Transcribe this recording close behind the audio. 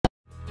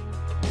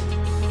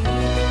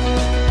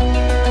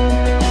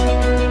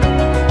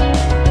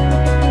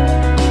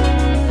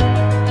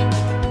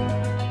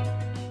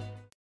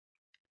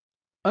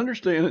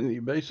Understanding the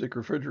basic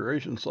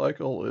refrigeration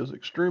cycle is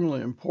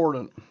extremely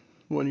important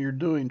when you're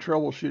doing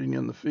troubleshooting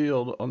in the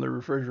field on the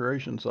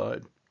refrigeration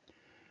side.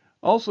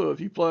 Also, if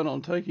you plan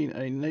on taking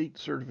a NATE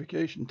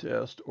certification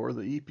test or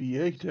the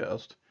EPA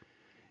test,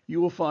 you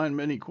will find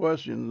many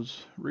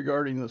questions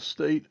regarding the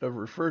state of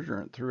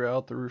refrigerant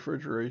throughout the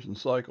refrigeration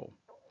cycle.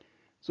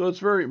 So it's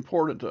very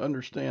important to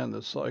understand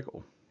this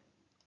cycle.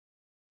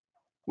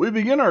 We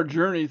begin our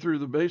journey through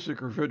the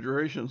basic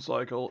refrigeration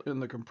cycle in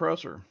the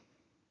compressor.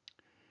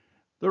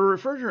 The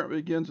refrigerant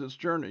begins its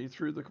journey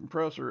through the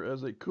compressor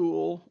as a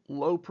cool,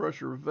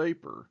 low-pressure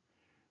vapor,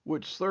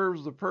 which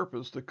serves the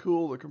purpose to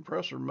cool the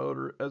compressor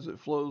motor as it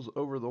flows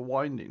over the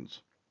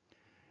windings.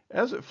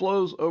 As it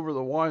flows over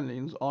the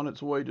windings on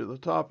its way to the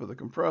top of the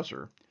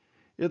compressor,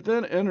 it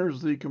then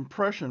enters the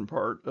compression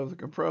part of the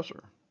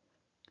compressor.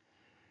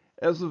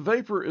 As the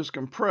vapor is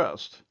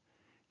compressed,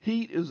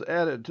 heat is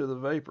added to the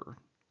vapor.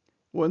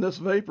 When this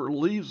vapor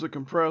leaves the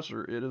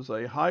compressor, it is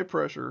a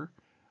high-pressure,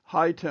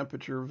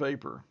 high-temperature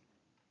vapor.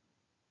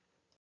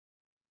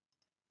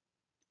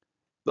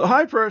 The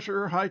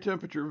high-pressure,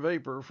 high-temperature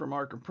vapor from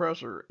our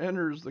compressor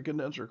enters the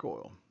condenser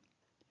coil.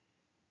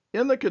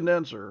 In the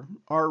condenser,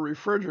 our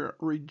refrigerant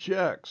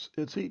rejects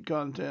its heat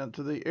content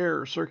to the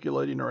air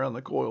circulating around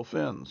the coil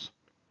fins.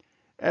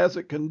 As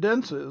it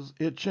condenses,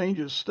 it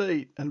changes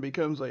state and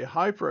becomes a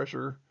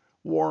high-pressure,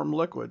 warm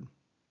liquid.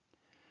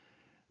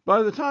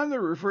 By the time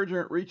the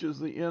refrigerant reaches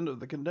the end of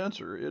the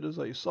condenser, it is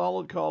a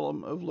solid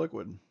column of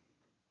liquid.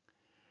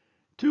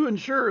 To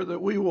ensure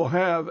that we will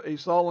have a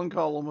solid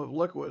column of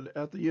liquid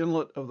at the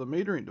inlet of the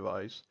metering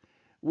device,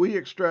 we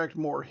extract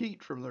more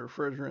heat from the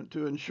refrigerant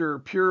to ensure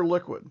pure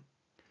liquid.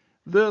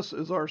 This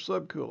is our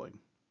subcooling.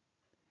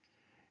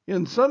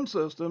 In some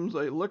systems,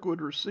 a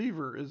liquid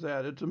receiver is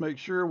added to make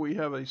sure we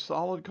have a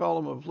solid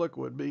column of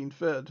liquid being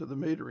fed to the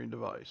metering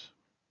device.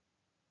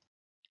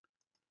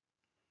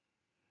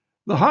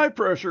 The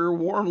high-pressure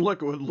warm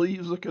liquid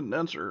leaves the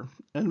condenser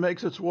and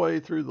makes its way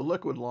through the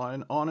liquid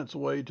line on its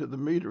way to the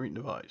metering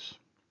device.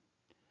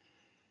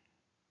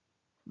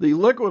 The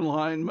liquid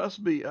line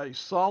must be a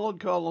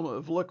solid column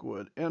of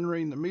liquid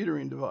entering the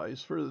metering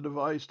device for the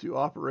device to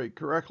operate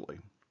correctly.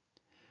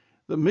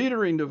 The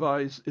metering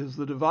device is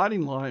the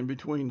dividing line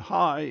between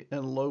high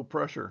and low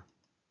pressure.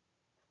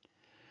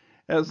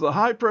 As the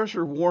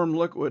high-pressure warm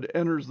liquid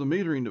enters the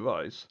metering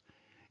device,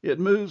 it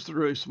moves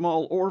through a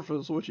small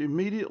orifice which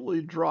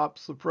immediately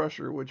drops the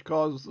pressure, which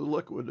causes the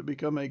liquid to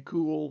become a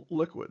cool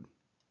liquid.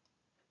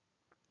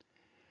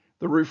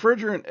 The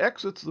refrigerant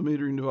exits the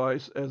metering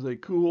device as a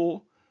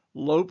cool,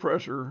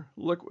 low-pressure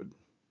liquid.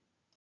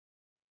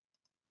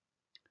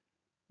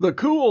 The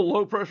cool,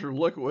 low-pressure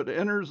liquid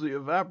enters the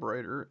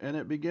evaporator and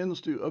it begins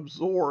to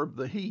absorb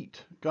the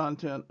heat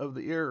content of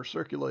the air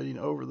circulating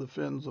over the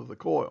fins of the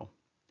coil.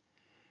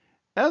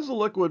 As the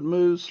liquid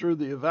moves through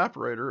the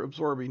evaporator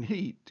absorbing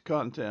heat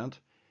content,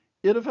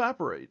 it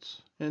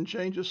evaporates and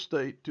changes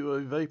state to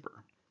a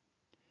vapor.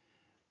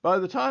 By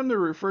the time the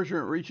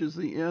refrigerant reaches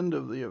the end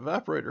of the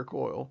evaporator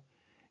coil,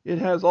 it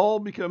has all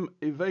become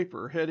a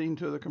vapor heading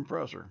to the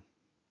compressor.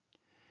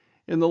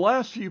 In the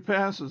last few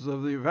passes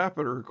of the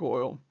evaporator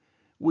coil,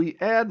 we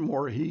add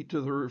more heat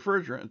to the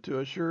refrigerant to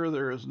assure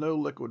there is no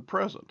liquid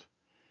present.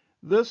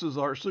 This is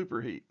our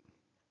superheat.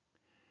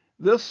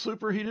 This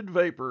superheated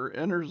vapor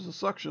enters the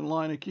suction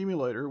line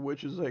accumulator,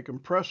 which is a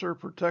compressor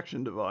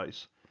protection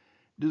device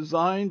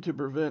designed to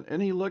prevent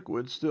any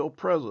liquid still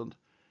present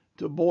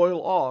to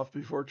boil off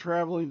before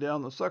traveling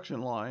down the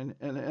suction line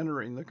and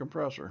entering the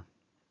compressor.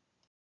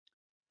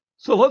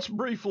 So let's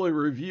briefly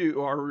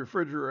review our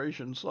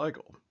refrigeration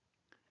cycle.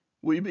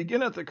 We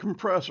begin at the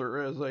compressor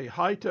as a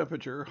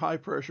high-temperature,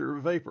 high-pressure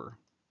vapor.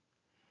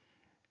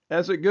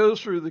 As it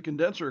goes through the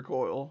condenser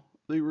coil,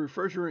 the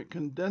refrigerant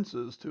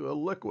condenses to a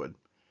liquid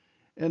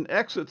and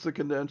exits the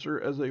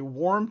condenser as a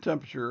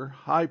warm-temperature,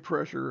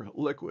 high-pressure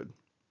liquid.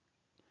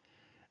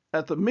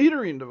 At the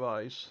metering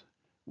device,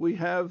 we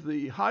have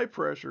the high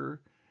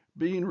pressure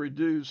being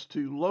reduced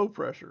to low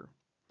pressure,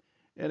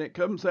 and it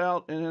comes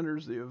out and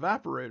enters the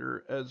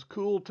evaporator as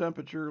cool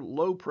temperature,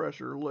 low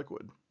pressure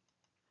liquid.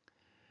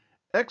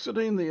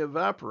 Exiting the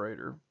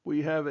evaporator,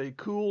 we have a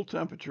cool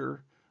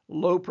temperature,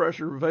 low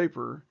pressure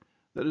vapor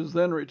that is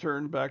then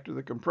returned back to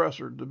the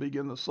compressor to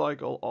begin the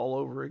cycle all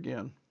over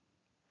again.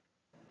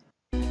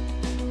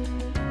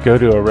 Go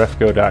to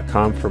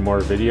arefco.com for more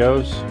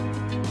videos,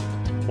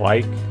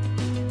 like,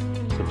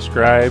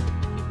 subscribe,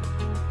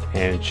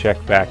 and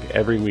check back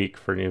every week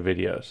for new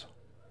videos.